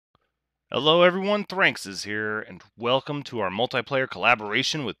Hello everyone, Thranks is here, and welcome to our multiplayer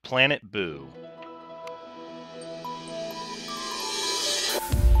collaboration with Planet Boo.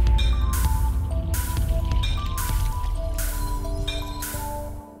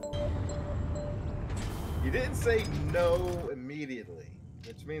 You didn't say no immediately,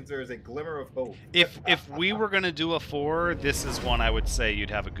 which means there is a glimmer of hope. If we were going to do a 4, this is one I would say you'd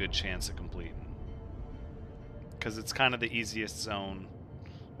have a good chance of completing. Because it's kind of the easiest zone.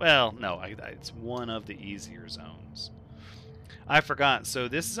 Well, no, it's one of the easier zones. I forgot. So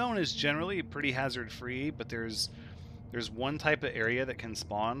this zone is generally pretty hazard-free, but there's one type of area that can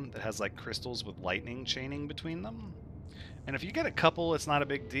spawn that has like crystals with lightning chaining between them. And if you get a couple, it's not a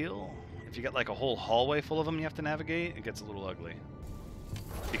big deal. If you get like a whole hallway full of them you have to navigate, it gets a little ugly.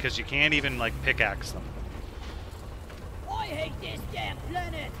 Because you can't even like pickaxe them. I hate this damn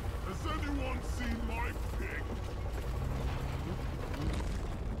planet! Has anyone seen my pig?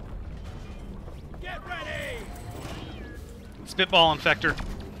 Get ready! Spitball infector.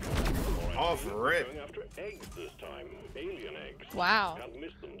 Off rip. After eggs this time. Alien eggs. Wow.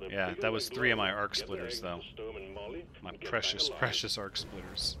 Yeah, that was 3 of my arc splitters though. My precious arc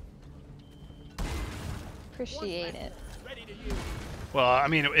splitters. Appreciate it. Well, I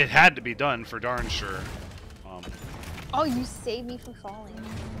mean, it had to be done for darn sure. Oh, you saved me from falling.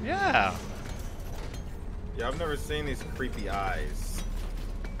 Yeah. Yeah, I've never seen these creepy eyes.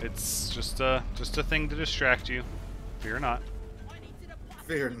 It's just a thing to distract you. Fear not.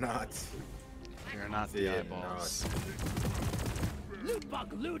 Fear not. Fear not the Fear eyeballs. Loot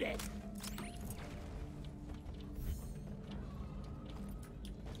bug looted!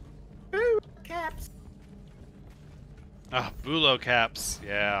 Ooh, caps. Ah, Bulo caps.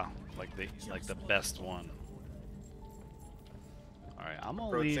 Yeah, like the best one. All right, I'm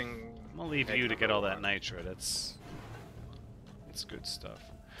gonna leave you to get all that nitro. That's good stuff.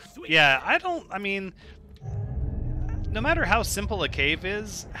 Yeah, I mean, no matter how simple a cave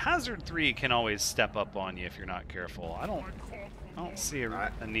is, Hazard 3 can always step up on you if you're not careful. I don't see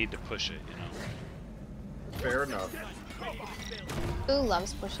a need to push it, you know. Fair enough. Who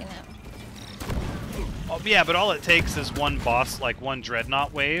loves pushing it? Oh, yeah, but all it takes is one boss, like one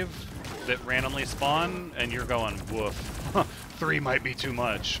dreadnought wave that randomly spawn, and you're going, woof. 3 might be too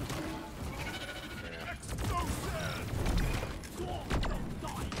much.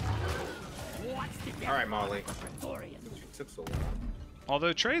 All right, Molly. Took so long.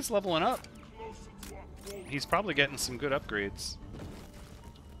 Although Trey's leveling up, he's probably getting some good upgrades.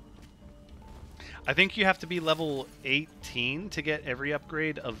 I think you have to be level 18 to get every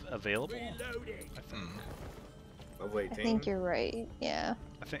upgrade available. I think. Level 18. I think you're right. Yeah.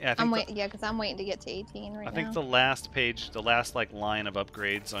 Yeah, because I'm waiting to get to 18 right now. I think the last page, the last like line of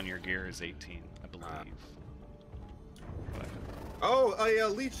upgrades on your gear is 18, I believe. Oh, yeah,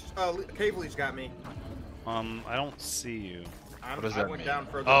 leech, cave leech got me. I don't see you. I went down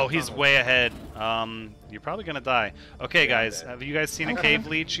further. Oh, he's way ahead. You're probably gonna die. Okay, guys, have you guys seen a cave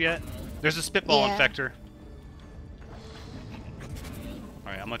leech yet? There's a spitball infector.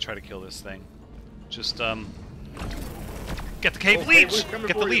 All right, I'm gonna try to kill this thing. Just get the cave leech.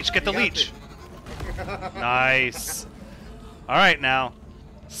 Get the leech. Get the leech. Nice. All right, now.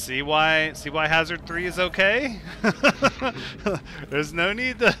 See why Hazard 3 is okay? There's no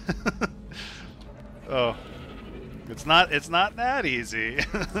need to. Oh, it's not that easy.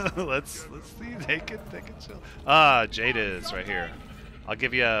 let's see. Take it chill. Ah, Jade is right here. I'll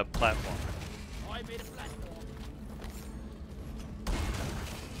give you a platform. I made a platform.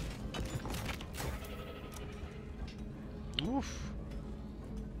 Oof.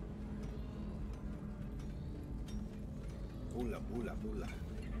 Boola, boola, boola.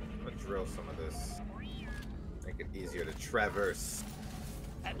 I'm gonna drill some of this. Make it easier to traverse.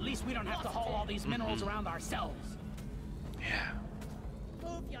 At least we don't have to haul all these minerals around ourselves. Yeah.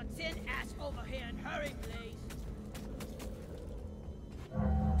 Move your tin ass over here and hurry, please.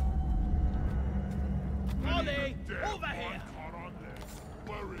 Molly, over here!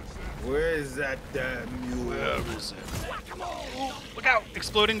 Where is that damn mule? Where is it? Oh, look out!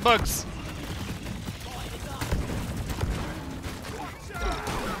 Exploding bugs.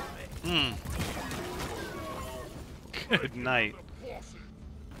 Good night.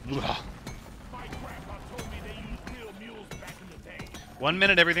 Ugh. 1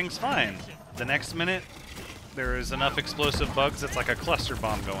 minute, everything's fine. The next minute, there is enough explosive bugs. It's like a cluster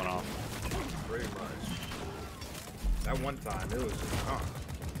bomb going off. Pretty much. That one time, it was just, I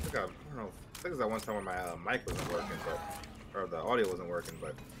don't know. I think it was that one time when my mic wasn't working, or the audio wasn't working,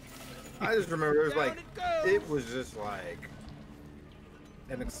 but I just remember it was like, it was just like,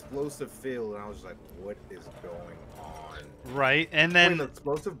 an explosive field, and I was just like, what is going on? Right, and then the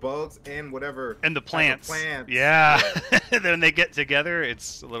explosive bugs and whatever. And the plants. Plants. Yeah. Then they get together,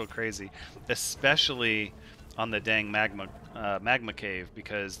 it's a little crazy. Especially on the dang magma cave,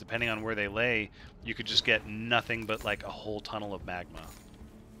 because depending on where they lay, you could just get nothing but like a whole tunnel of magma.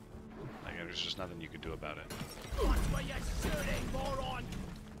 Like there's just nothing you could do about it.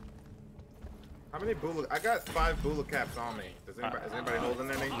 How many bula? I got 5 bula caps on me. Is anybody holding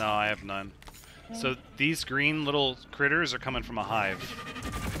any? No, I have none. So these green little critters are coming from a hive.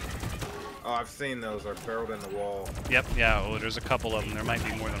 Oh, I've seen those. They're barreled in the wall. Yep, yeah, well, there's a couple of them. There might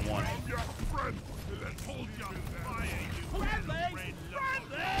be more than one.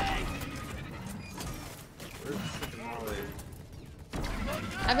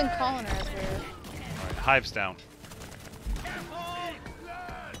 I've been calling her as we're... Alright, hive's down.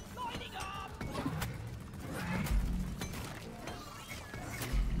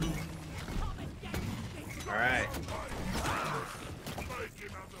 Alright.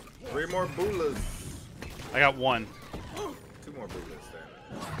 3 more bulas. I got 1. 2 more bulas then.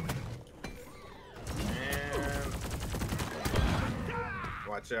 And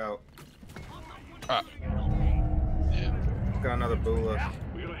watch out. Yeah. Got another bula.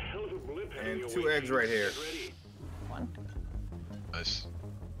 And 2 eggs right here. One. Nice.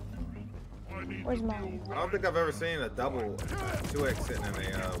 Where's mine? I don't think I've ever seen a double 2 eggs sitting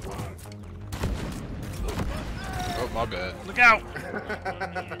in a wound. Oh, my bad. Look out!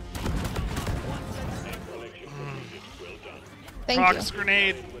 Thank Rock's you.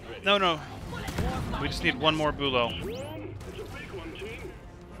 grenade! No, no. We just need 1 more bulo.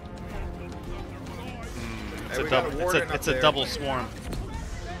 It's a double swarm.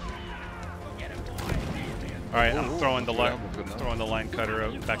 Alright, I'm throwing the line cutter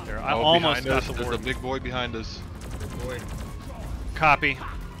out back there. I almost got the There's ward. a big boy behind us. Good boy. Copy.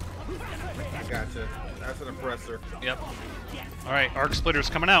 I gotcha. That's an oppressor. Yep. Alright, arc splitter's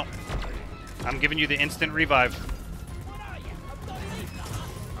coming out. I'm giving you the instant revive.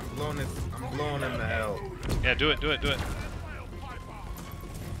 I'm blowing him to hell. Yeah, do it. It's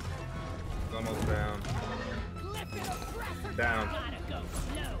almost down. Down.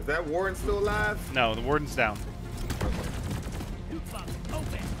 Is that Warden still alive? No, the warden's down.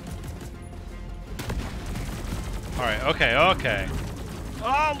 Alright, okay.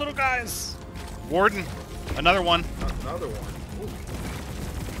 Oh, little guys! Warden, another one. Another one.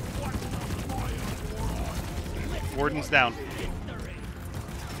 Ooh. Warden's down.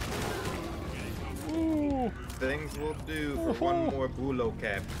 Ooh. Things will do for 1 more bulo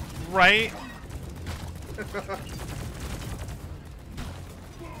cap. Right?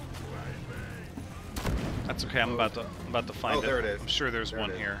 That's okay. I'm about to find it. There it is. I'm sure there's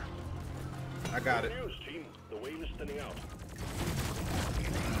one here. I got it. The wave is thinning out.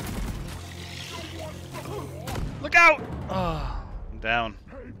 Look out! Oh, I'm down.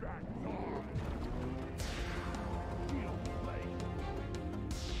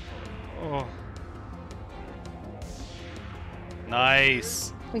 Oh.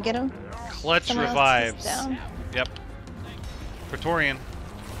 Nice. We get him? Clutch Someone else revives. is down? Yep. Praetorian.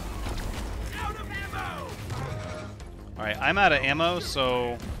 Alright, I'm out of ammo,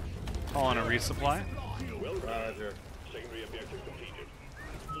 so calling a resupply. Roger. Secondary objective completed.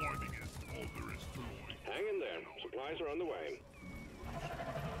 Hang in there. Supplies are on the way.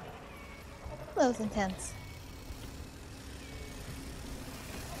 That was intense.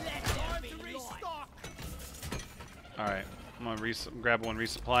 Alright, I'm gonna grab 1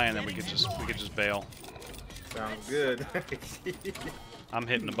 resupply and then we could just bail. Sounds good. I'm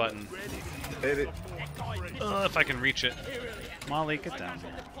hitting the button. Hit it. If I can reach it. Molly, get down.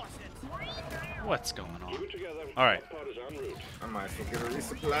 What's going on? Alright. I might as well get a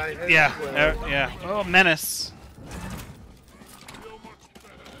resupply. as Yeah, well. yeah. Oh, menace.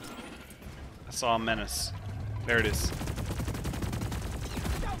 I saw a menace. There it is.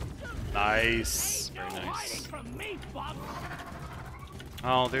 Nice. Very nice.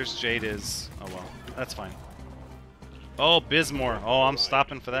 Oh, there's Jade-Is. Oh well, that's fine. Oh, Bismore. Oh, I'm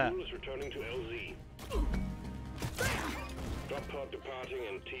stopping for that. Returning to LZ. Drop pod departing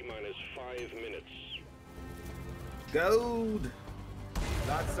in T-minus 5 minutes. Gold.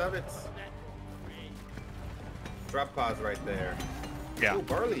 Lots of it. Drop pods right there. Yeah. Ooh,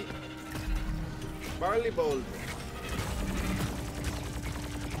 barley. Barley bowl.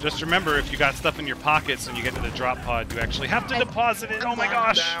 Just remember, if you got stuff in your pockets and you get to the drop pod, you actually have to deposit it. Oh my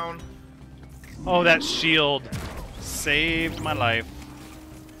gosh! Down. Oh, that shield saved my life.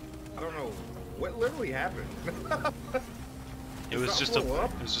 I don't know what literally happened. It was just a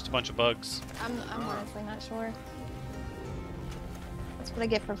bunch of bugs. I'm honestly not sure. That's what I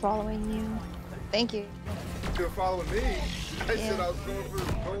get for following you. Thank you. You're following me. I said I was going for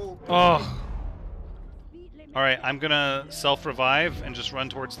the gold. Oh. All right, I'm gonna self-revive and just run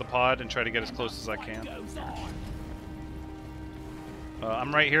towards the pod and try to get as close as I can.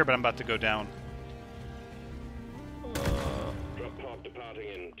 I'm right here, but I'm about to go down. Drop pod departing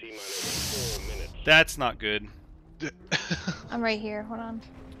in T-minus 4 minutes. That's not good. I'm right here. Hold on.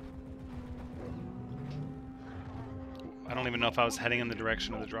 I don't even know if I was heading in the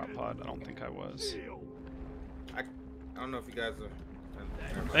direction of the drop pod. I don't think I was. I don't know if you guys are.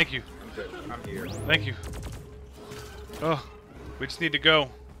 Thank you. I'm good. I'm here. Thank you. Oh, we just need to go.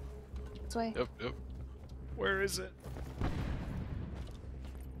 This way. Yep, yep. Where is it?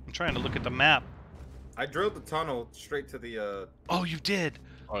 I'm trying to look at the map. I drilled the tunnel straight to the. Oh, you did.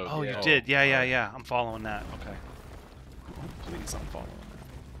 Oh, yeah. you did. Yeah. I'm following that. Okay. Oh, please, I'm following that.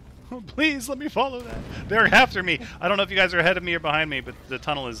 Oh, please, let me follow that. They're after me. I don't know if you guys are ahead of me or behind me, but the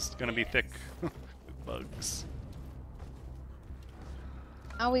tunnel is going to be thick with bugs.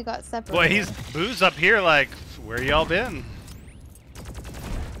 Oh, we got separated. Boy, he's Boo's up here like, where y'all been?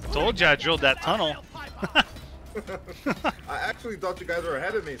 Told you I drilled that tunnel. I actually thought you guys were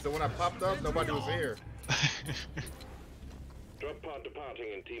ahead of me, so when I popped up, nobody was here. Drop pod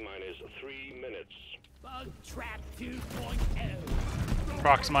departing in T-minus 3 minutes. Bug trap 2.0.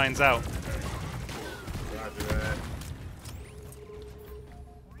 Prox mine's out. Roger that.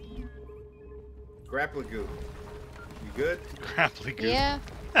 Grappling goo. You good? Grappling goo. Yeah.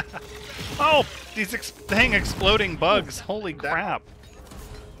 Oh, these dang exploding bugs. Holy crap.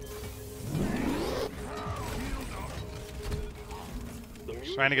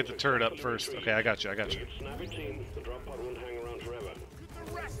 Trying to get the turret up first. Okay, I got you. Snappy team. The drop pod won't hang around forever.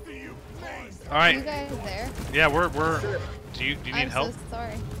 All Are you right. guys there? Yeah, we're. Do you need I'm help? so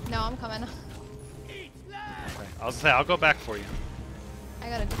sorry. No, I'm coming. Okay. I'll go back for you. I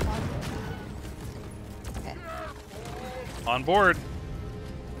got a deposit. Okay. On board.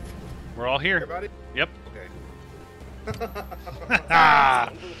 We're all here. Everybody? Yep. Okay.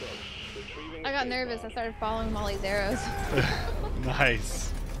 Ah, I got nervous. I started following Molly's arrows.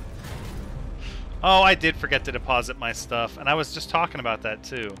 nice. Oh, I did forget to deposit my stuff, and I was just talking about that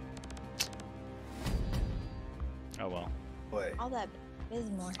too. Oh well. Boy. All that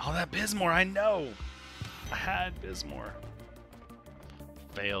Bismore. Oh, that Bismore, I know. I had Bismore.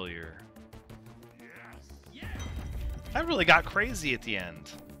 Failure. That really got crazy at the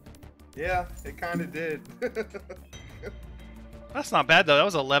end. Yeah, it kind of did. That's not bad though. That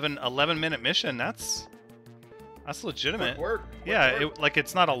was 11 minute mission. That's legitimate. Quick work. Quick Yeah, work.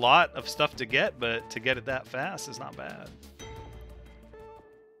 it's not a lot of stuff to get, but to get it that fast is not bad.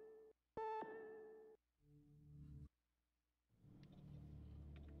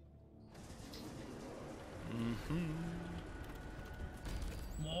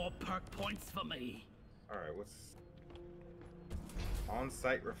 More perk points for me. All right, what's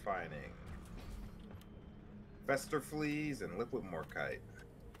on-site refining? Fester fleas and liquid morkite.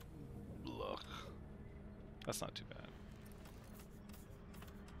 Look, that's not too bad.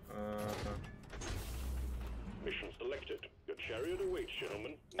 Mission selected. Your chariot awaits,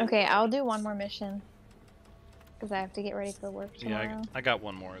 gentlemen. Okay, I'll do one more mission. Because I have to get ready for work tomorrow. Yeah, I got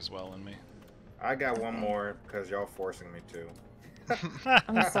one more as well in me. I got one more because y'all forcing me to.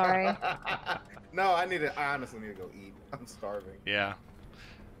 I'm sorry. No, I honestly need to go eat. I'm starving. Yeah.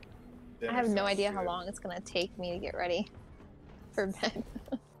 Dinner I have no sounds idea how good. long it's going to take me to get ready for bed.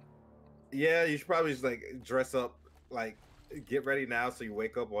 Yeah, you should probably just like dress up, like get ready now so you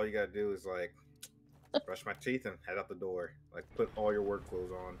wake up. All you gotta do is like brush my teeth and head out the door. Like put all your work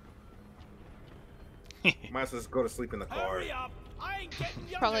clothes on. Might as well just go to sleep in the car. Hurry up! I ain't getting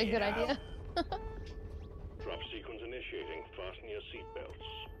younger Probably a good now. idea. Drop sequence initiating. Fasten your seatbelts.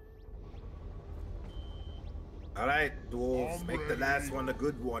 All right, dwarves, make the last one a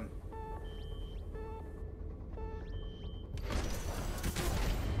good one.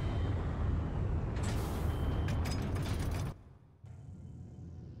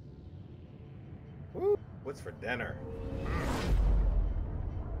 Woo. What's for dinner?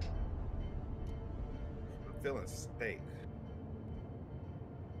 I'm feeling steak.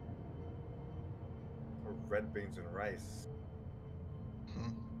 Or red beans and rice.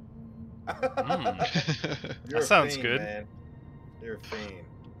 You're That a sounds fiend, good. Man. You're a fiend.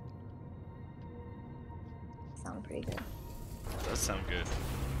 Sound pretty good. Does sound good.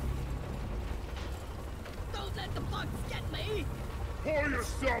 Don't let the bugs get me!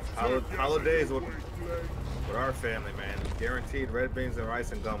 Holidays with our family, man. Guaranteed red beans and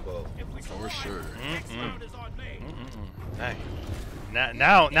rice and gumbo. For sure. Hey.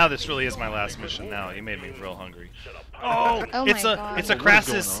 Now this really is my last mission. Now you made me real hungry. Oh, it's a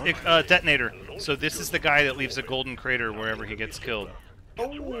Crassus detonator. So this is the guy that leaves a golden crater wherever he gets killed.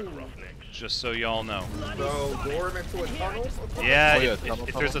 Just so y'all know. So lure him into a tunnel? Yeah,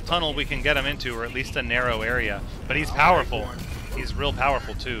 if there's a tunnel we can get him into, or at least a narrow area. But he's powerful. He's real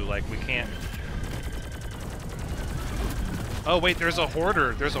powerful too. Like we can't. Oh wait, there's a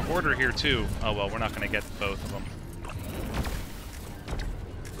hoarder. There's a hoarder here too. Oh well, we're not gonna get both of them.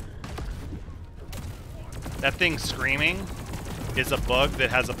 That thing screaming is a bug that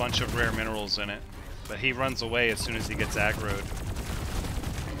has a bunch of rare minerals in it. But he runs away as soon as he gets aggroed.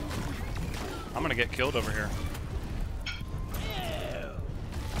 I'm gonna get killed over here.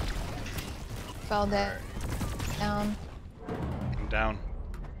 Fell down. I'm down.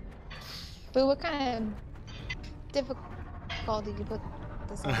 But what kind of difficulty did you put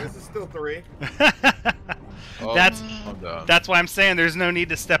this on? This is still 3. Oh, That's why I'm saying there's no need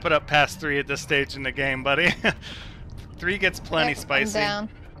to step it up past 3 at this stage in the game, buddy. 3 gets plenty spicy. I'm down.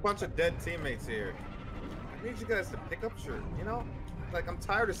 A bunch of dead teammates here. I need you guys to pick up your, like I'm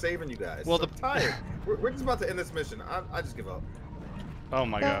tired of saving you guys. Well, I'm tired. We're just about to end this mission. I just give up. Oh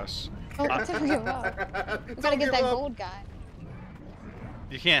my gosh. Oh, don't give up. We gotta get that gold guy.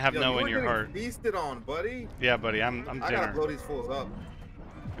 You can't have no in your heart. Feasted on, buddy. Yeah, buddy. I'm I dinner. gotta blow these fools up.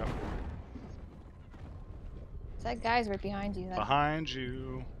 Yep. That guy's right behind you. Behind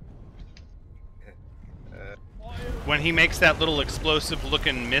you. When he makes that little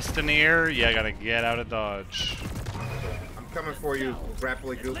explosive-looking mist in the air, you gotta get out of dodge. I'm coming for you,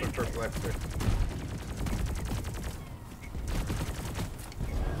 rapidly goofing for Flexer.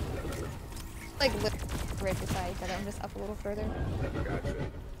 Like right beside each other. I'm just up a little further. Gotcha.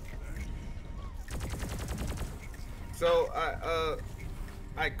 So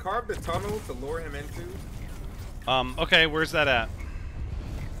I carved a tunnel to lure him into. Okay, where's that at?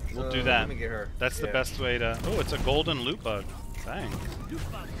 We'll do that. Let me get her. That's the best way to... Oh, it's a golden loot bug. Dang.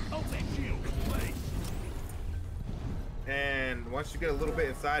 And once you get a little bit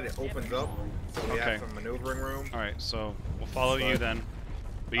inside, it opens up. So we have some maneuvering room. All right, so we'll follow you then.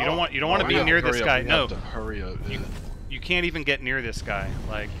 But you don't want to be near this guy. No. Hurry up. You can't even get near this guy.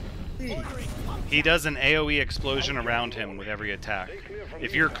 Like he does an AoE explosion around him with every attack.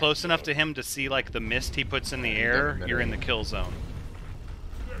 If you're close enough to him to see like the mist he puts in the air, you're in the kill zone.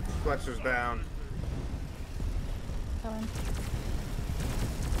 Flexer's down.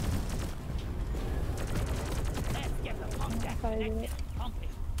 Coming.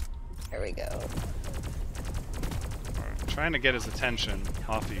 There we go. Trying to get his attention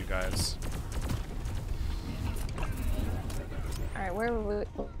off of you guys. Alright, where are we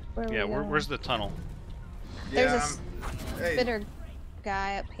where's the tunnel? There's a spitter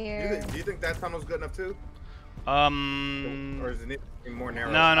guy up here. Do you think that tunnel's good enough too? Or is it more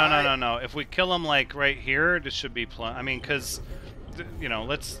narrow? No. If we kill him like right here, this should be I mean, cause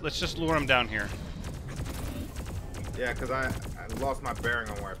let's just lure him down here. Yeah, cause I lost my bearing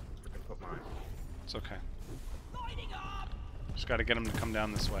on where I freaking put mine. It's okay. Just gotta get him to come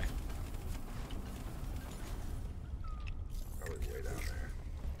down this way. Probably way down there.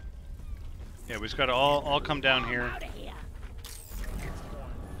 Yeah, we just gotta all come down here.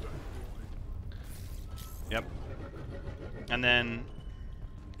 Yep. And then,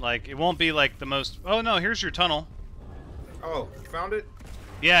 like, it won't be like the most. Oh no, here's your tunnel. Oh, you found it?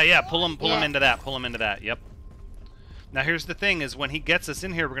 Yeah. Pull him into that. Pull him into that. Yep. Now here's the thing: is when he gets us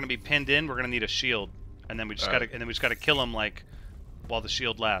in here, we're gonna be pinned in. We're gonna need a shield, and then we just gotta kill him like while the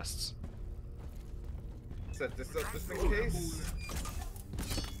shield lasts. Set this up just in case.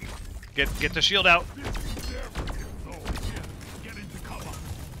 Get the shield out.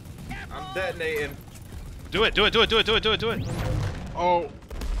 I'm detonating. Do it. Oh.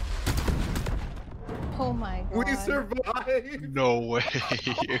 Oh my god. We survived! No way.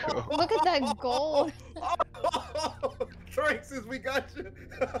 Look at that gold. Traxxas, we got you.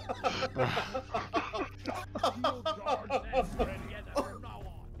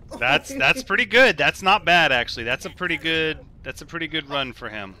 That's pretty good. That's not bad actually. That's a pretty good run for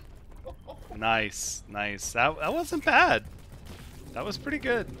him. Nice. That wasn't bad. That was pretty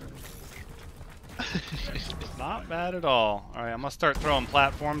good. Not bad at all. Alright, I'm gonna start throwing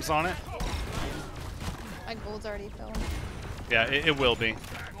platforms on it. My gold's already filled. Yeah, it will be.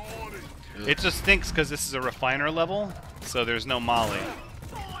 It just stinks because this is a refiner level, so there's no molly.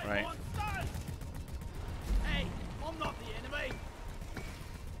 Right. Hey, I'm not the enemy.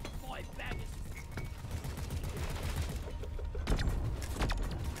 My bag is...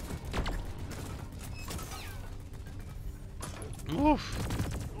 Oof.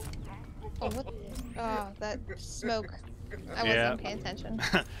 Oh, what? Oh, that smoke. I Yeah. wasn't paying attention.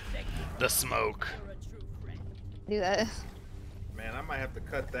 The smoke. Do that. Man, I might have to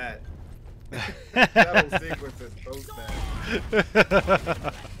cut that. That whole sequence is so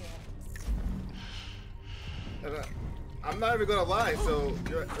sad. And, I'm not even gonna lie. So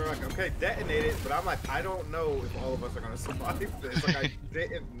you're like, okay, detonate it, but I'm like, I don't know if all of us are gonna survive this. Like, I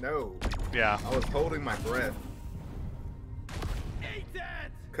didn't know. Yeah. I was holding my breath.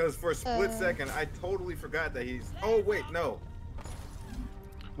 Because for a split second, I totally forgot that he's. Oh wait, no.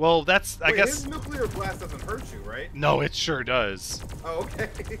 Well, that's I Wait, guess. his nuclear blast doesn't hurt you, right? No, it sure does. Oh, okay.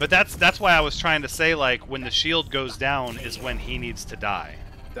 But that's why I was trying to say, like, when the shield goes down is when he needs to die.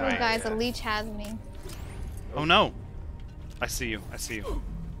 Oh, Right. guys, a leech has me. Oh no! I see you. I see you.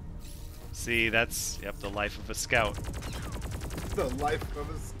 See, that's the life of a scout. The life of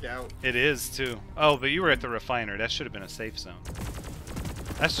a scout. It is too. Oh, but you were at the refiner. That should have been a safe zone.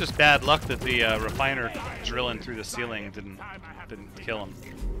 That's just bad luck that the refiner drilling through the ceiling didn't kill him.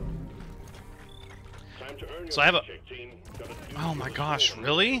 So I have a. Oh my gosh!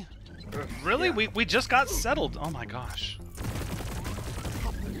 Really? Really? Yeah. We just got settled. Oh my gosh.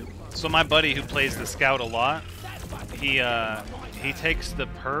 So my buddy who plays the scout a lot, he takes the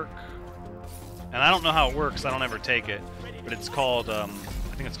perk, and I don't know how it works. I don't ever take it, but it's called I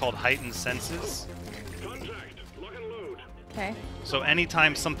think it's called heightened senses. Okay. So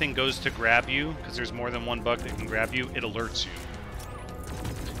anytime something goes to grab you, because there's more than one bug that can grab you, it alerts you.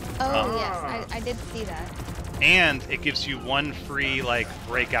 Oh, yes, I did see that. And it gives you one free, like,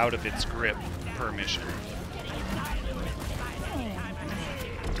 break out of its grip per mission.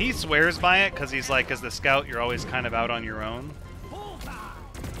 He swears by it, because he's like, as the scout, you're always kind of out on your own.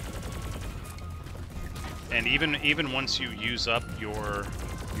 And even once you use up your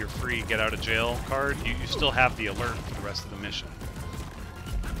free get out of jail card, you still have the alert for the rest of the mission.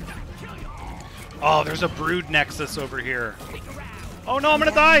 Oh, there's a brood nexus over here. Oh no, I'm gonna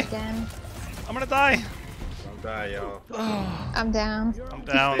die! Again. I'm gonna die! Don't die, y'all. I'm down. I'm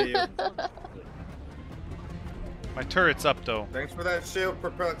down. See you. My turret's up though. Thanks for that shield,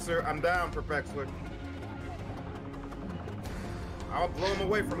 Perplexer. I'm down, Perplexer. I'll blow him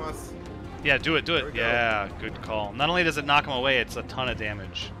away from us. Yeah, do it, do There it. we go. Yeah, good call. Not only does it knock him away, it's a ton of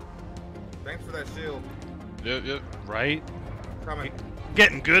damage. Thanks for that shield. Yep. Right? Coming.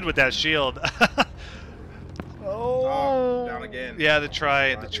 Getting good with that shield. Oh, down again. Yeah, the tri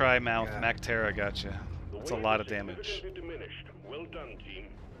Yeah. mouth Mactera gotcha. That's a lot of damage. Well done, team.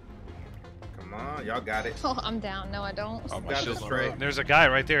 Come on, y'all got it. Oh, I'm down. No, I don't. Oh, my Got shield's this on straight. road. There's a guy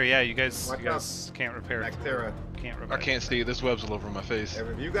right there. Yeah, you guys Watch can't repair it. Mactera. Can't I repair. can't see it. This web's all over my face.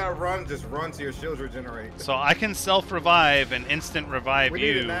 If you gotta run, just run till your shields regenerate. So I can self-revive and instant revive we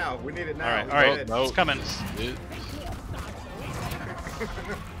you. need it now. We need it now. All right, We all right. need it. No, It's coming. It,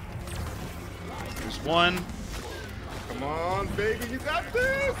 There's one, Come on, baby, you got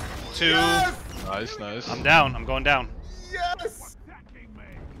this. 2. Yes! nice. I'm down. I'm going down. Yes!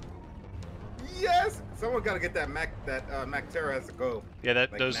 Yes! Someone gotta get that Mactera has to go. Yeah,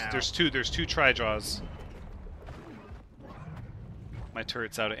 Like now. there's two tri draws. My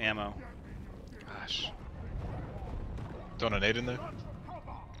turret's out of ammo. Gosh. Throwing a nade in there?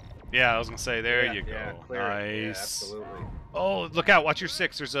 Yeah, I was gonna say, there Yeah, you go. yeah, clear it. Yeah, Nice. absolutely. Oh, look out! Watch your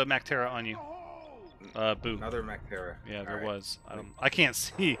 6. There's a Mactera on you. Boo. Another Mactera. Yeah, there All right. was. I can't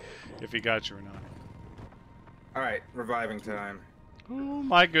see if he got you or not. All right, reviving time. Oh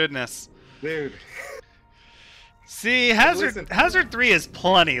my goodness. Dude. See, Hazard Listen. Hazard 3 is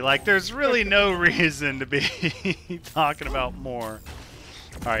plenty. Like, there's really no reason to be talking about more.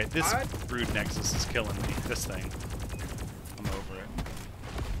 All right, this brood nexus is killing me. This thing. I'm over it.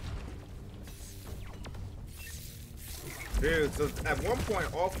 Dude, so at one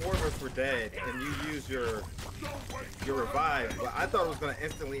point all 4 of us were dead, and you used your revive, but I thought it was gonna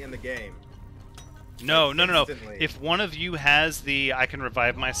instantly end the game. No. Instantly. If one of you has the I can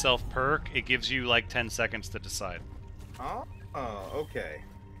revive myself perk, it gives you like 10 seconds to decide. Oh, okay.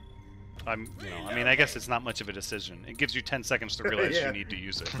 I mean, I guess it's not much of a decision. It gives you 10 seconds to realize Yeah. you need to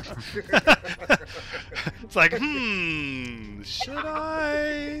use it. It's like, should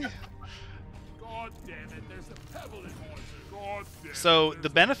I? God damn it, there's a pebble in one. God damn So the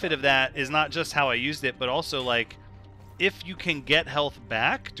benefit of that is not just how I used it, but also like, if you can get health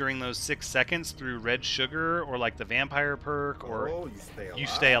back during those 6 seconds through red sugar or like the vampire perk, or Oh, you stay alive. you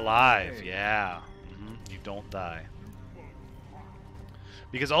stay alive, yeah, you don't die.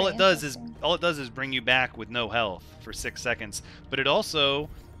 Because all it does is bring you back with no health for 6 seconds, but it also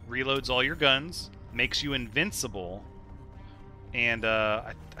reloads all your guns, makes you invincible, and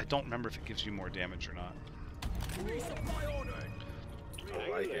I don't remember if it gives you more damage or not. I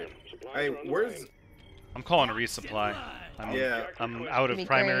like it. Supplies Hey, are on the where's... way. I'm calling a resupply. Yeah. I'm out of Be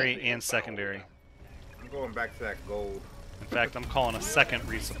primary great. and secondary. I'm going back to that gold. In fact, I'm calling a second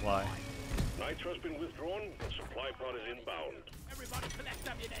resupply. Nitro's been withdrawn. The supply pod is inbound. Everybody collect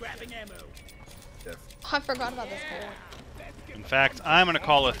ammunition. Grabbing ammo. Yes. Oh, I forgot about this gold. In fact, I'm gonna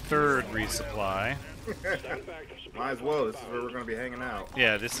call a third resupply. Stand back. Supply Might as pod well. This is inbound. where we're gonna be hanging out.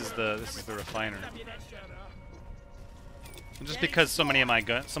 Yeah, this is the refiner. Ammunition. And just because so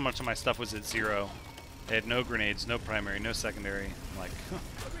much of my stuff was at 0, I had no grenades, no primary, no secondary. I'm like, huh,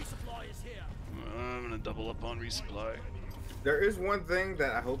 The resupply is here. I'm gonna double up on resupply. There is one thing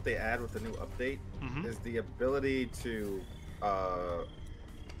that I hope they add with the new update, is the ability to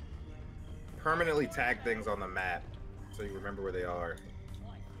permanently tag things on the map so you remember where they are.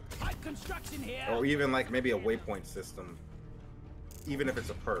 Light construction here. Or even like maybe a waypoint system, even if it's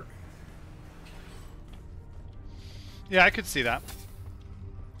a perk. Yeah, I could see that.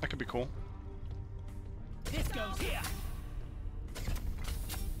 That could be cool. This goes here.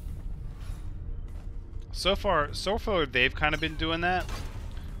 So far, they've kind of been doing that.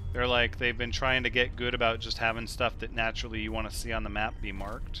 They're like, they've been trying to get good about just having stuff that naturally you want to see on the map be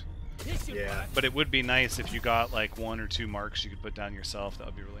marked. This should Yeah. work. But it would be nice if you got like 1 or 2 marks you could put down yourself. That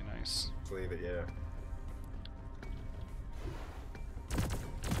would be really nice. Let's leave it, yeah.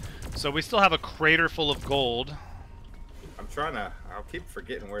 So we still have a crater full of gold. I'll keep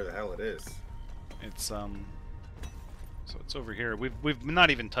forgetting where the hell it is. It's so it's over here. We've not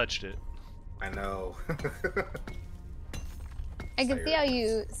even touched it. I know. I can see how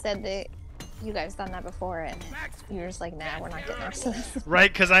you said that you guys done that before, and you were just like, nah, we're not getting next to this.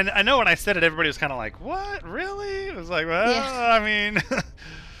 Right, because I know when I said it, everybody was kind of like, "What? Really?" It was like, well, Yeah. I mean,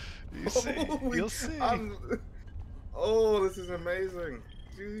 you see, you'll see. Oh, this is amazing.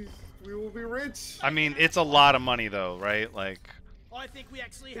 Jeez, we will be rich. I mean, it's a lot of money, though, right? Like, I think we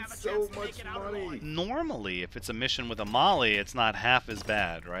actually have It's a so chance to much make it out money. alive. normally, if it's a mission with a molly, it's not half as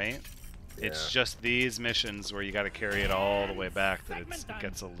bad, right? It's Yeah. just these missions where you got to carry it all the way back that it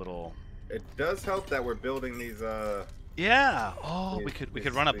gets a little. It does help that we're building these. Yeah. Oh, we These- could these-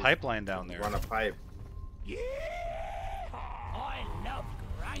 run a these- pipeline down there. Run a pipe. I love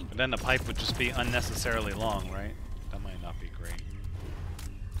grinding. But then the pipe would just be unnecessarily long, right? That might not be great.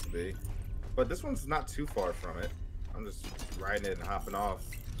 See? But this one's not too far from it. I'm just riding it and hopping off.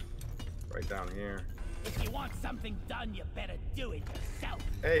 Right down here. If you want something done, you better do it yourself.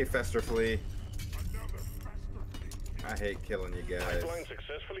 Hey, Fester Flea. I hate killing you guys. Pipeline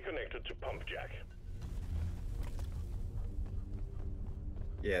successfully connected to pump jack.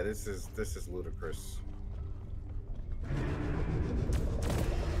 Yeah, this is ludicrous.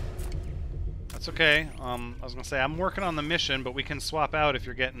 That's okay. I was gonna say I'm working on the mission, but we can swap out if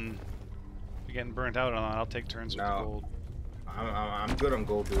you're getting burnt out on it. I'll take turns with the No. gold. I'm good on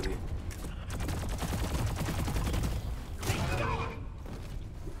gold duty.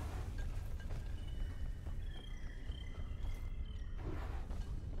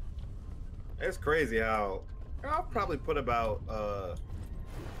 It's crazy how I'll probably put about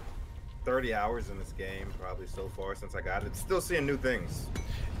 30 hours in this game probably so far since I got it. Still seeing new things.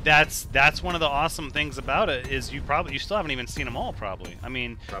 That's one of the awesome things about it is you still haven't even seen them all probably. I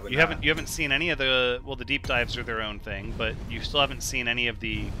mean, Probably you not. haven't seen any of the deep dives are their own thing, but you still haven't seen any of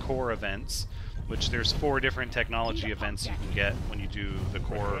the core events, which there's 4 different technology events you can get when you do the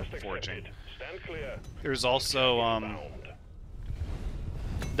core Request forging. accepted. Stand clear. There's also Inbound.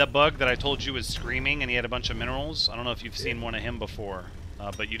 that bug that I told you was screaming and he had a bunch of minerals. I don't know if you've seen one of him before,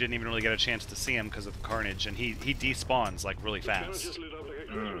 but you didn't even really get a chance to see him because of the carnage, and he despawns like really Challenge fast. is lit up like a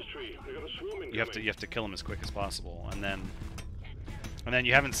Christmas tree. We got a swoon You have incoming. to kill him as quick as possible, and then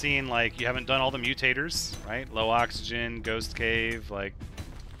you haven't seen you haven't done all the mutators, right? Low oxygen, ghost cave, like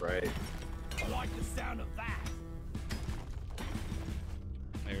Right. I like the sound of that.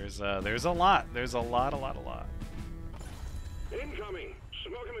 there's a lot. There's a lot. Incoming.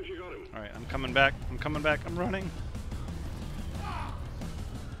 Smoke him if you got him. All right, I'm coming back. I'm running.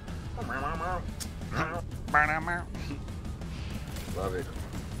 Love it.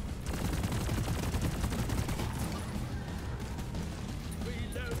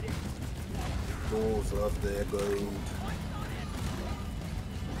 Fools love their gold.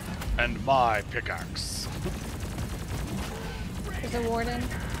 And my pickaxe. There's a warden.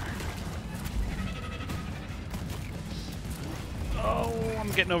 Oh, I'm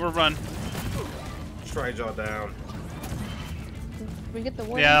getting overrun. Try y'all down. Did we get the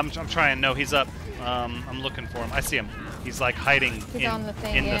warden? Yeah, I'm trying. No, he's up. I'm looking for him. I see him. He's like hiding He's on the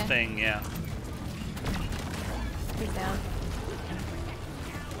thing, in yeah. the thing. Yeah. He's down.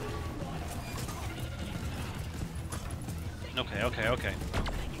 Okay, okay, okay.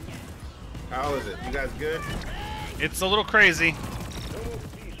 How is it? You guys good? It's a little crazy.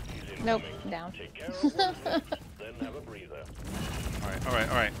 Nope, down. Then have a breather. All right, all right,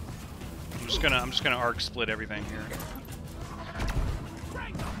 all right. I'm just gonna arc split everything here.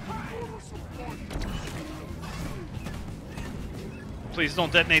 Please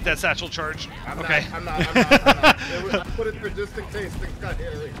don't detonate that satchel charge. Okay. I'm not. I put it for just in case things got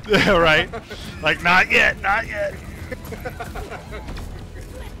hairy. All right. Like, not yet, not yet.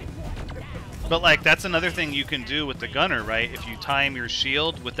 But like, that's another thing you can do with the gunner, right? If you time your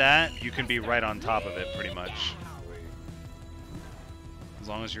shield with that, you can be right on top of it, pretty much. As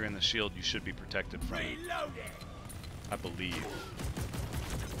long as you're in the shield, you should be protected from it. I believe.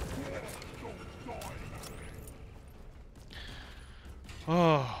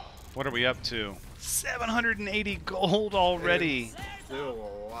 Oh, what are we up to? 780 gold already. Still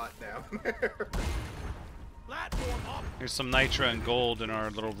a lot down there. Here's some nitra and gold in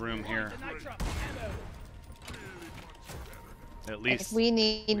our little room here. At least We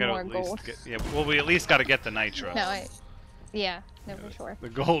need more gold. Yeah, well, we at least got to get the nitra. No, yeah, no, for sure. The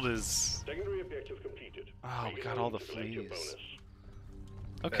gold is. Secondary objective completed. Oh, we got all the Select your fleas.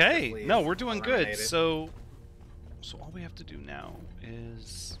 bonus. Okay, fleas. no, we're doing good. Eliminated. So all we have to do now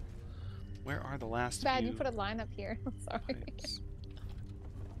is, where are the last Bad, few you put a line up here. I'm sorry. pipes?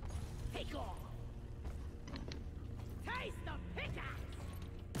 Take off. Taste the pickaxe.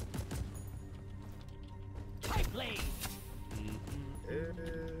 Pipe blade.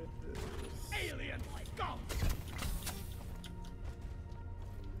 Alien scum.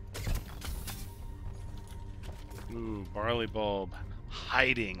 Ooh, barley bulb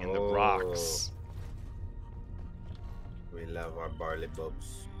hiding in the Oh. rocks. We love our barley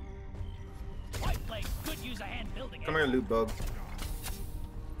bulbs. Pipe blade could use a hand building. Come here, loot bug.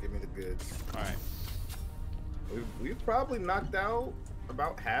 Give me the goods. All right. We've probably knocked out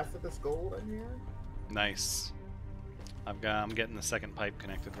about half of this gold in here. Nice. I'm getting the second pipe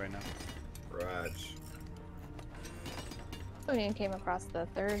connected right now. Raj. We even came across the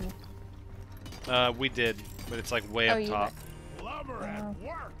third. We did, but it's like way Oh, up you top. Blubber at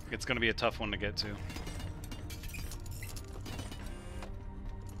work. It's gonna be a tough one to get to.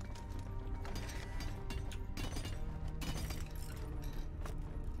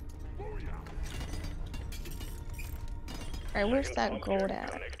 Alright, where's Second that pump gold here,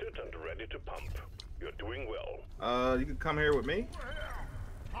 at? Connected and ready to pump. You're doing well. You can come here with me.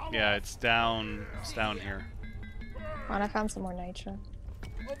 Yeah, it's down here. Oh, and I found some more nitro.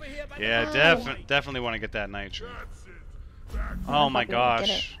 Over here by Yeah, Oh. definitely want to get that nitro. That's it. Back Oh my I'll help you get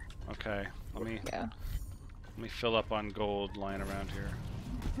gosh. Okay, let Yeah, me fill up on gold lying around here.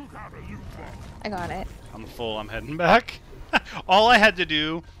 took out a loot box. I got it. I'm full. I'm heading back. All I had to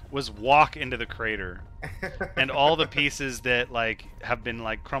do was walk into the crater, and all the pieces that like have been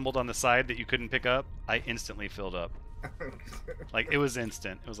like crumbled on the side that you couldn't pick up, I instantly filled up. Like it was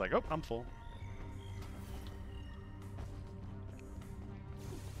instant. It was like, oh, I'm full.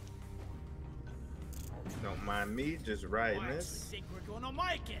 Don't mind me just riding I actually this. think we're gonna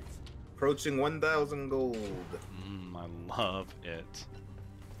make it. Approaching 1,000 gold. I love it.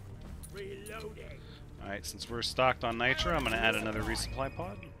 Reloading. All right, since we're stocked on nitro, I'm gonna add another resupply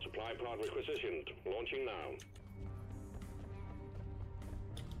pod. Supply pod requisitioned. Launching now.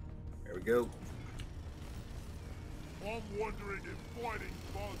 There we go. I'm wondering if fighting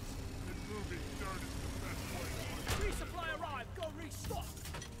bugs and moving dirt is the best way. Resupply arrived. Go restock.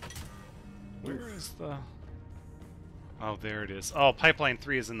 Where is the? Oh, there it is. Oh, pipeline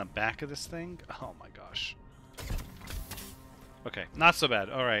 3 is in the back of this thing. Oh my gosh. Okay, not so bad.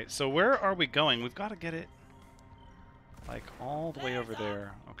 All right, so where are we going? We've got to get it like all the way over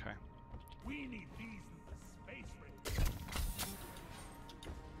there. Okay. We need these in the space race.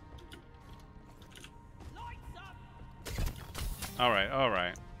 Lights up. All right. All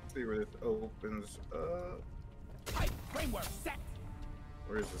right. See where this opens up. Pipe framework set.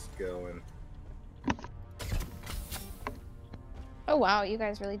 Where's this going? Oh wow, you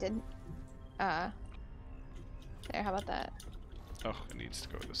guys really did. There, how about that? Oh, it needs to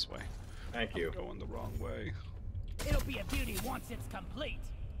go this way. Thank you. I'm going the wrong way. It'll be a beauty once it's complete.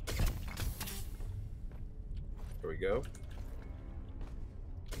 There we go.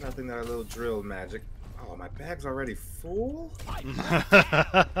 Nothing that a little drill magic. Oh, my bag's already full?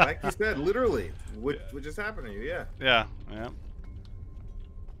 Like you said, literally. What just happened to you? Yeah. Yeah. Yeah.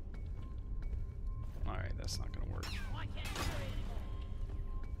 All right, that's not gonna work. I can't do it anymore.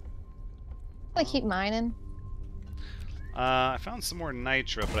 I keep mining. I found some more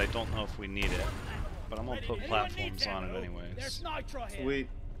nitro, but I don't know if we need it. But I'm gonna put Anyone platforms needs on it ammo? anyways. There's nitro here. Sweet.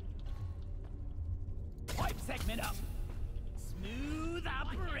 Pipe segment up. Smooth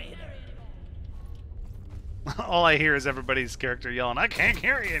operator. All I hear is everybody's character yelling, "I can't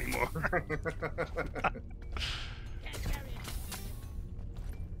carry anymore." Can't carry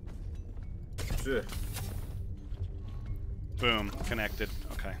it. Shit. Boom, connected.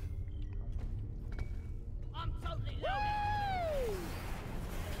 Okay. I'm totally loaded.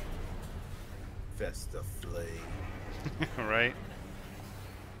 Festa flame. Right?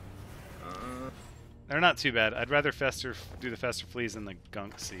 They're not too bad. I'd rather do the fester fleas than the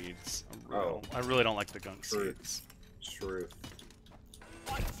gunk seeds. I really don't like the gunk Truth. seeds. Truth.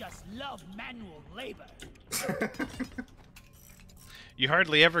 I just love manual labor. You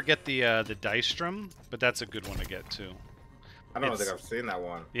hardly ever get the dice drum, but that's a good one to get too. I don't think I've seen that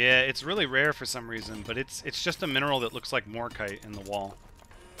one. Yeah, it's really rare for some reason, but it's just a mineral that looks like morkite in the wall.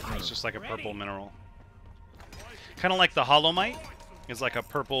 It's just like a purple mineral. Kind of like the holomite is like a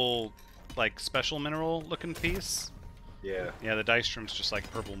purple, like special mineral looking piece. Yeah. Yeah, the dice drum's just like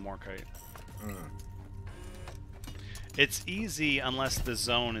purple morkite. Mm. It's easy unless the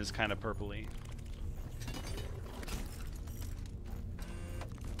zone is kind of purpley.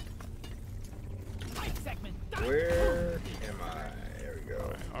 Pipe segment done. Where am I? There we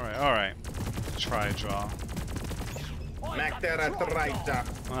go. Alright. Try draw. Mac that at the right.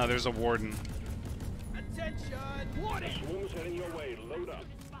 Ah, there's a warden. Attention. Warning. Swarms heading your way. Load up.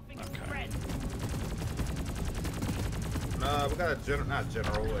 Okay. No, we got a not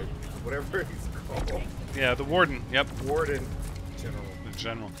general, like whatever he's called. Yeah, the warden. Yep, Warden. General. the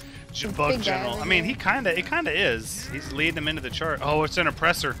general. Big Bug guy general. over I mean, there. he kinda is. He's leading them into the chart. Oh, it's an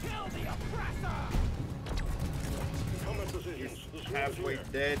oppressor. Kill the oppressor. Combat positions. The swarm is Halfway here.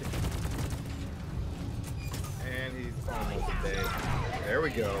 dead. And he's almost dead. There we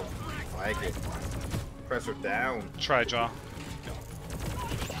go. Like it. Pressure down. Try jaw.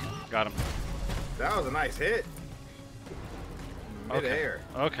 Got him. That was a nice hit. Mid-air.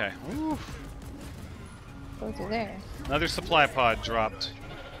 Okay. Ooh. Go through there. Another supply pod dropped.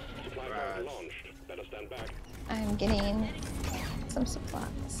 Supply Right. pod launched. Better stand back. I'm getting some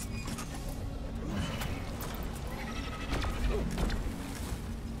supplies.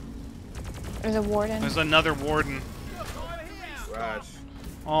 There's a warden. There's another warden. Raj.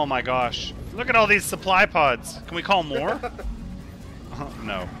 Oh my gosh. Look at all these supply pods. Can we call more?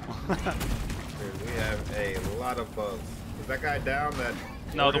 No. Dude, we have a lot of bugs. Is that guy down? That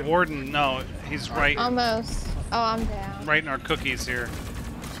No, the warden, no. He's right Almost. Oh, I'm down. right in our cookies here.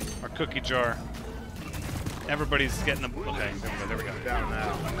 Our cookie jar. Everybody's getting them. Okay, there we go. down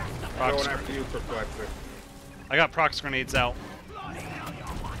now. Prox- Going after you, Perplexer. I got prox grenades out.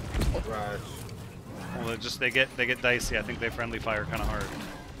 Raj. Well, they get dicey. I think they friendly fire kind of hard.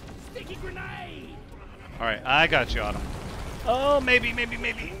 Sticky grenade. All right, I got you, Autumn. Oh, maybe.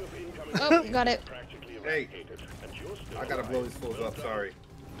 Oh, got it. Practically Hey. eradicated. And you're still I gotta blow these fools up, sorry.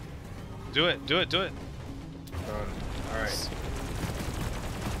 Do it. Done. Alright.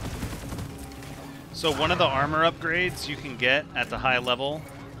 So one of the armor upgrades you can get at the high level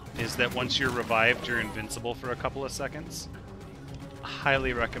is that once you're revived, you're invincible for a couple of seconds. I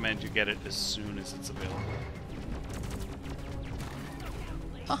highly recommend you get it as soon as it's available.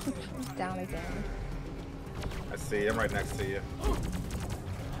 Oh, I'm down again. I see, I'm right next to you.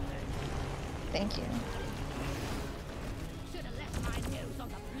 Thank you. Should have left my nose on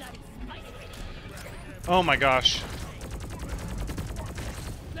the bloody spider. Oh my gosh.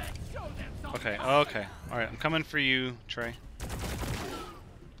 Let's show them some. Okay. All right, I'm coming for you, Trey.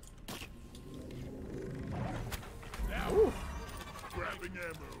 Grabbing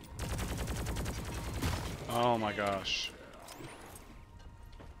ammo. Oh my gosh.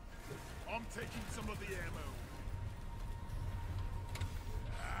 I'm taking some of the ammo.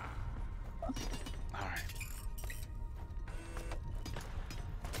 All right.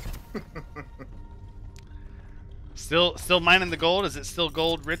 Still mining the gold? Is it still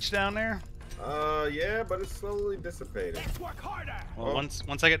gold rich down there? Yeah, but it's slowly dissipating. Let's work harder. Well, Oh.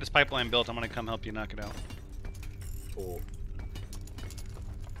 once I get this pipeline built, I'm gonna come help you knock it out. Cool.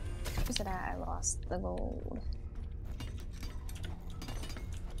 Who said I lost the gold?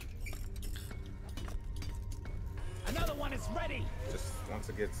 Another one is ready. Just once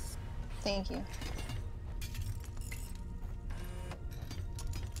it gets... Thank you.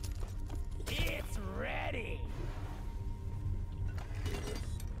 It's ready.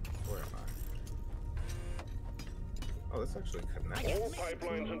 Where am I? Oh, this actually connects. All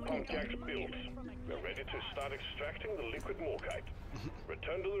pipelines and pump jacks built. We're ready to start extracting the liquid morkite.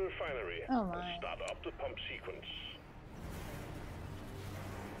 Return to the refinery Oh and my. start up the pump sequence.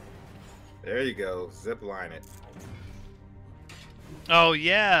 There you go. Zip line it. Oh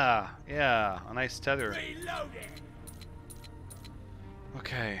yeah, a nice tether. Reloading.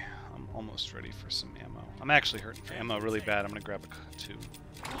 Okay, I'm almost ready for some ammo. I'm actually hurting for ammo really bad. I'm gonna grab two.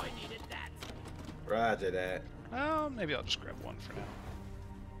 I needed that. Roger that. Well, maybe I'll just grab one for now.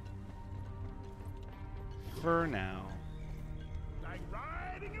 For now. Like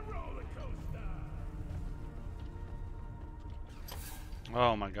riding a roller coaster.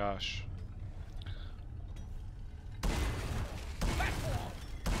 Oh my gosh.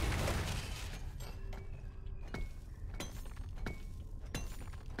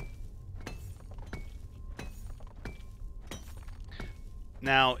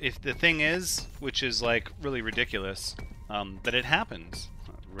 Now, if the thing is, which is like really ridiculous, but it happens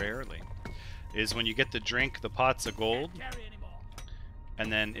rarely, is when you get the drink, the pots of gold, Carry anymore.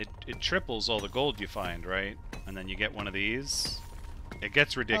 and then it triples all the gold you find, right? And then you get one of these. It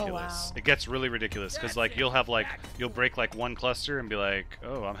gets ridiculous. wow. It gets really ridiculous because like you'll have like you'll break like one cluster and be like,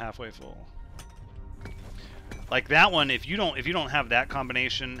 oh, I'm halfway full. Like that one, if you don't have that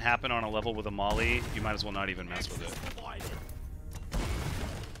combination happen on a level with a molly, you might as well not even mess with it.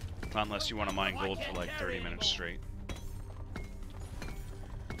 Not unless you want to mine gold for like 30 minutes straight.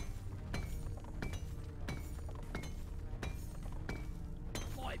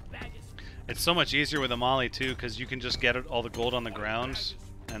 My bag is It's so much easier with a molly too, because you can just get all the gold on the ground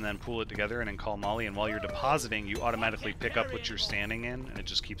and then pull it together and then call molly. And while you're depositing, you automatically pick up what you're standing in, and it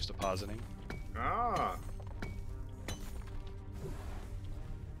just keeps depositing. Ah.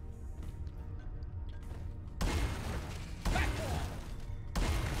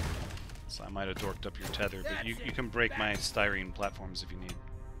 So I might have dorked up your tether, but you can break my styrene platforms if you need.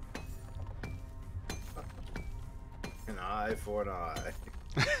 An eye for an eye.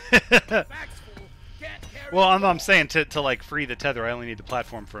 bags full. Can't carry Well, anymore. I'm saying to like free the tether, I only need the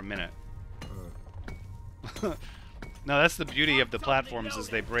platform for a minute. No, that's the beauty of the platforms, is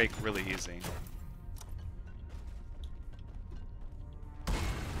they break really easy.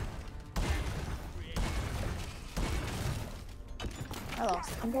 I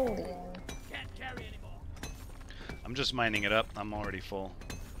lost some gold again. Can't carry anymore. I'm just mining it up. I'm already full.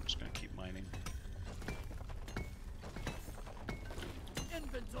 I'm just gonna keep mining.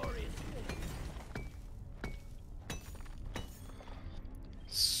 Inventory is full.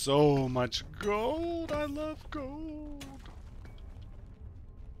 So much gold. I love gold.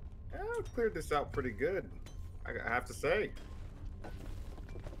 Yeah, I cleared this out pretty good. I have to say.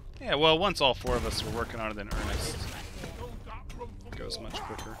 Yeah, well, once all four of us were working on it in earnest, Don't got room for it goes more. much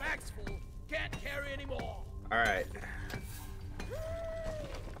quicker. Bags full. Can't carry anymore. All right.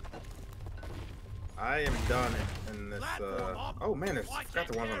 I am done in this. Oh man, I forgot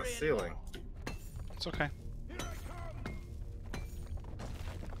the ones on the ceiling. It's okay.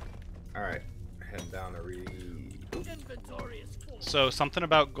 All right, heading down to read. Inventory is full. So something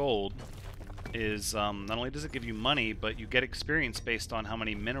about gold is not only does it give you money, but you get experience based on how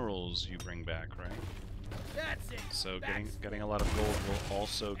many minerals you bring back, right? That's it. So Bags getting a lot of gold will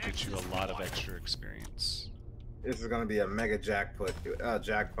also get you a lot of extra experience. This is gonna be a mega jackpot.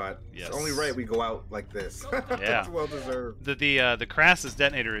 Jackpot. Yes. It's only right we go out like this. Yeah. It's well deserved. The Crassus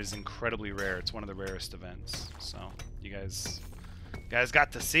detonator is incredibly rare. It's one of the rarest events. So you guys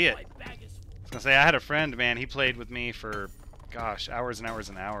got to see it. My bag is full. I was gonna say, I had a friend, man, he played with me for, gosh, hours and hours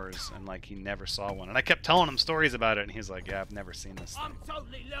and hours, and like he never saw one. And I kept telling him stories about it, and he's like, yeah, I've never seen this thing. I'm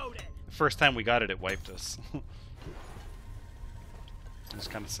totally loaded. The first time we got it, it wiped us. It was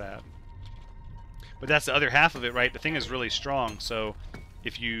kind of sad. But that's the other half of it, right? The thing is really strong, so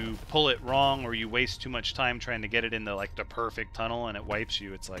if you pull it wrong or you waste too much time trying to get it in the like the perfect tunnel and it wipes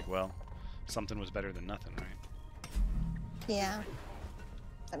you, it's like, well, something was better than nothing, right? Yeah.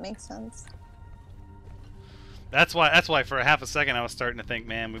 That makes sense. That's why for a half a second I was starting to think,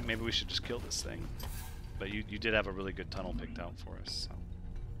 man, maybe we should just kill this thing. But you did have a really good tunnel picked out for us. So.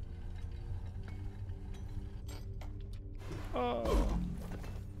 Oh.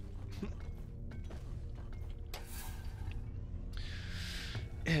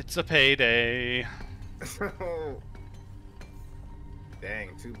 It's a payday. Dang,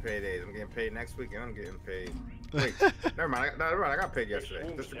 2 paydays. I'm getting paid next week, and I'm getting paid. Wait, never mind. I got paid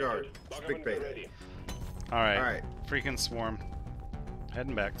yesterday. Disregard. It's a big payday. All right. All right. Freaking swarm.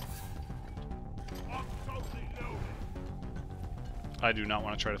 Heading back. I'm totally loaded. I do not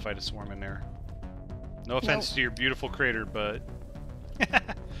want to try to fight a swarm in there. No offense Nope. to your beautiful crater, but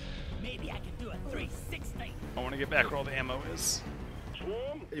Maybe I can do a 360. I want to get back where all the ammo is.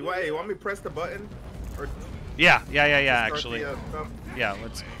 Hey, you want me to press the button? Or Yeah, start actually. the, thumb? Yeah,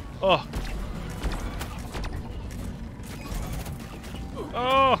 let's. Oh.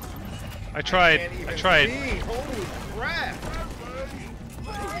 Oh. I tried. Can't even I tried. see. Holy crap!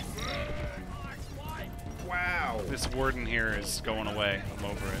 Wow. Wow. This warden here is going away. I'm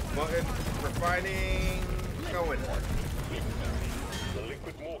over it. Button. Refining. Going. The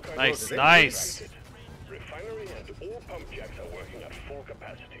liquid morkite Nice, is nice. extracted. Refinery and all pump jacks are working at full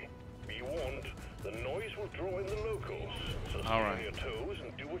capacity. Be warned, the noise will draw in the locals. So stay All on right. your toes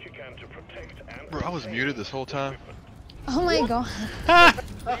and do what you can to protect and Bro, I was maintain muted this whole time. Oh my god.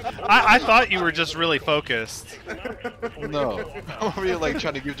 I thought you were just really focused. No. I'm over here like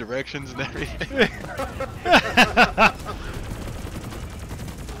trying to give directions and everything.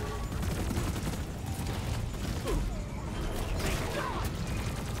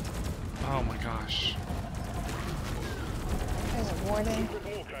 Oh my gosh. There's a warden. liquid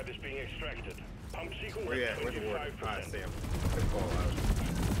morkite is being extracted. Pump sequence Where you at at? Where's the warden? 25%. Ah, Sam. Good call out.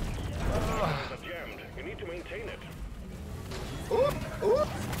 Pipelines are jammed. You need to maintain it. Oop, oop,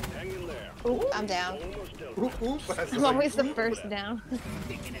 Hang in there. Oop, I'm down. Almost dealt oop, with. oop. I'm always the first down.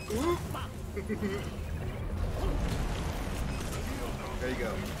 There you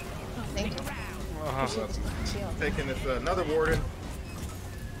go. Thank you. Shield. Taking this another warden.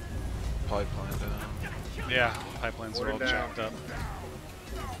 Pipeline down. Yeah, pipelines are all Warden down. jacked up.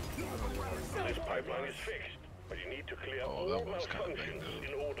 This pipeline is fixed, but you need to clear Oh, all that one's kinda banged malfunctions up.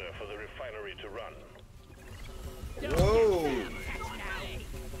 in order for the refinery to run. Whoa!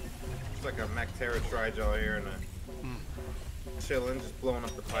 It's like a Mactera Trigel here and a chilling, just blowing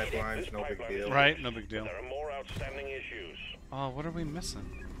up the pipelines, no big deal. Right, no big deal. There are more outstanding issues. Oh, what are we missing?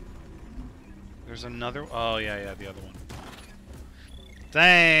 There's another. Oh yeah, the other one.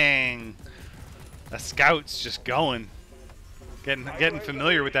 Dang! The scout's just going. Getting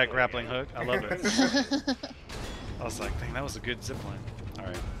familiar with that grappling hook. I love it. I was like, dang, that was a good zip line. All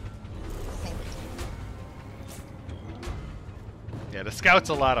right. Yeah, the scout's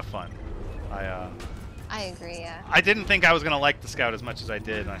a lot of fun. I agree, yeah. I didn't think I was gonna like the scout as much as I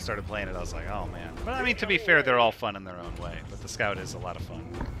did, and I started playing it. I was like, oh man. But I mean, to be fair, they're all fun in their own way. But the scout is a lot of fun.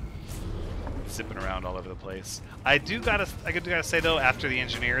 Zipping around all over the place. I do gotta say though, after the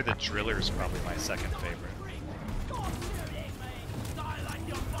engineer, the driller is probably my second favorite. Pump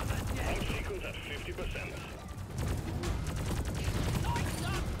sequence at 50%.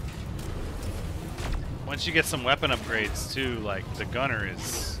 Once you get some weapon upgrades too, like the gunner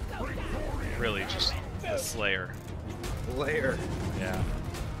is really just a slayer. Layer. Yeah.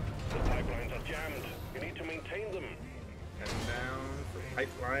 The pipelines are jammed. You need to maintain them. Heading down for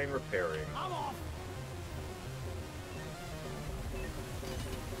pipeline repairing.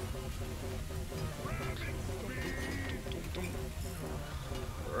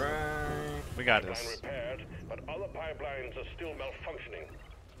 Right. We got Pipeline this. repaired, but other pipelines are still malfunctioning.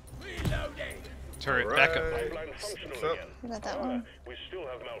 Turret backup. Right. Pipeline functional What's up? again. What about that However, one? we still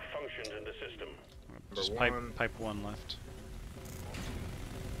have malfunctions in the system. Just Number pipe one. one left.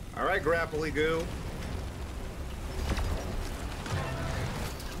 All right, grapply goo.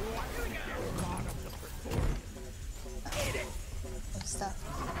 Good stuff.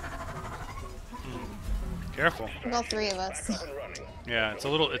 Careful. Well, three of us. Up and running. Yeah, it's a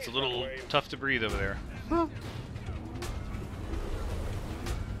little tough to breathe over there.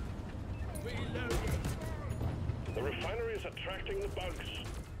 The refinery is attracting the bugs.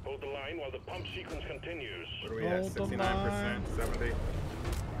 Hold the line while the pump sequence continues. What are we at? Hold the 69%, 70.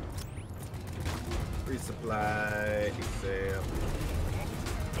 Resupply, sale.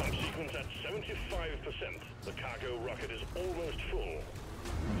 Pump sequence at 75%. The cargo rocket is almost full.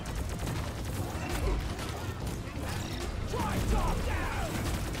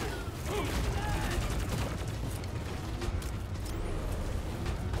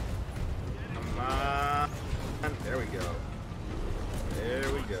 Come on. There we go.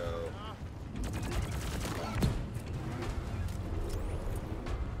 There we go.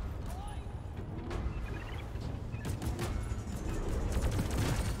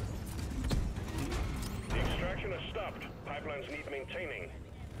 The extraction has stopped. Pipelines need maintaining.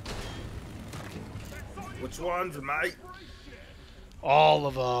 Which ones, mate? All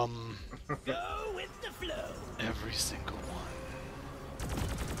of them. Go with the flow. Every single one.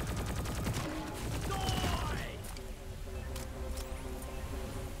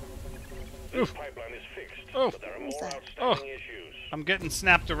 This pipeline is fixed, Oh. but there are What's more that? outstanding issues. I'm getting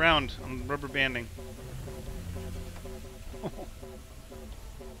snapped around. I'm rubber banding.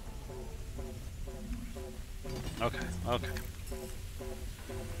 Okay.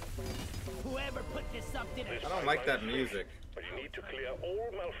 Whoever put this up did This it. I don't like that pipeline is music. fixed, but you need to clear all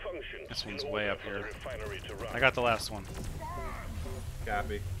malfunctions. This in one's order way up for here. The refinery to run. I got the last one.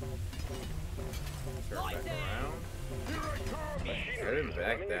 Copy. Turn back around. Machinery Get him is back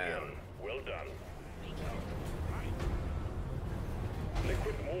running down. again. Well done.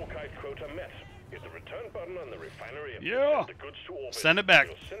 Liquid morkite quota met. Hit the return button on the refinery and Yeah. the goods to orbit. Send it back.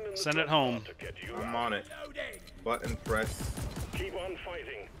 You'll send in the Send it drop home. pod to get you I'm out. on it. Button press. Keep on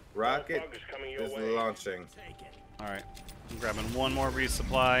fighting. Rocket More bugs coming your is way. launching. All right. I'm grabbing one more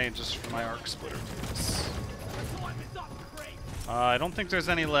resupply just for my arc splitter. I don't think there's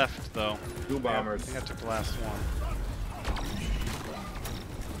any left though. Two bombers. I think I took the last one.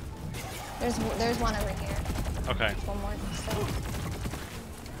 There's one over here. Okay. One more. So.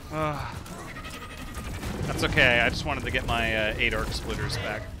 That's okay. I just wanted to get my 8 arc splitters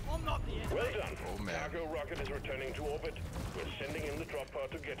back. Well done. Oh, man. Cargo rocket is returning to orbit. We're sending in the drop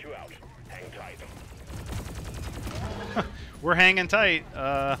pod to get you out. Hang tight. We're hanging tight.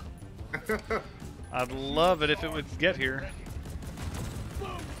 I'd love it if it would get here.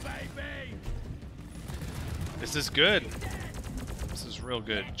 This is good. This is real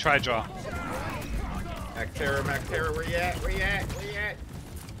good. Try jaw. Macterra, where you at? Where you at? Where you at?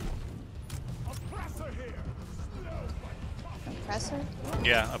 Compressor?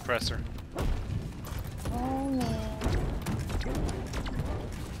 Yeah, oppressor. Oh man.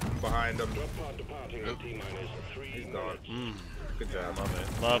 Behind them. Drop pod departing in T-minus 3 He's gone. minutes. Good job.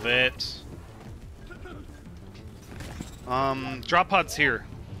 Love it. Drop pod's here.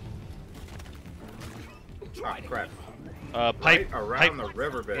 Oh, crap. Pipe Right around pipe, the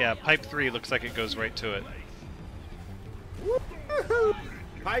riverbed. Yeah, pipe 3 looks like it goes right to it. Woo-hoo!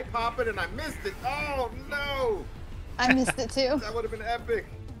 Pipe hopping and I missed it. Oh no! I missed it too. That would have been epic.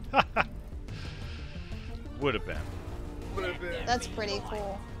 Would have been. Would have been. That's pretty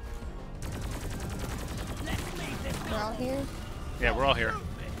cool. We're all here? Yeah, we're all here.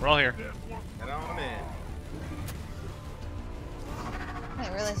 We're all here. Head on in. I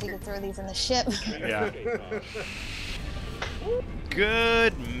didn't realize you could throw these in the ship. Yeah.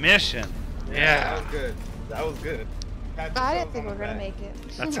 Good mission. That Yeah. was good. That was good. Pat I yourself didn't think on we were the gonna back. make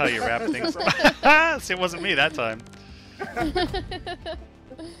it. That's how you wrap things up. See, it wasn't me that time.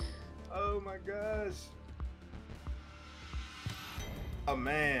 Oh my gosh. Oh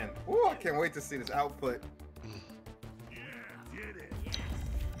man. Ooh, I can't wait to see this output.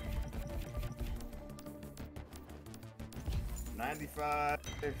 95.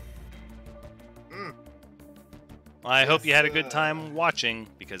 I hope you had a Yes, good time watching,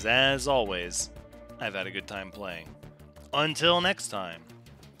 because as always, I've had a good time playing. Until next time,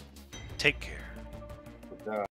 take care.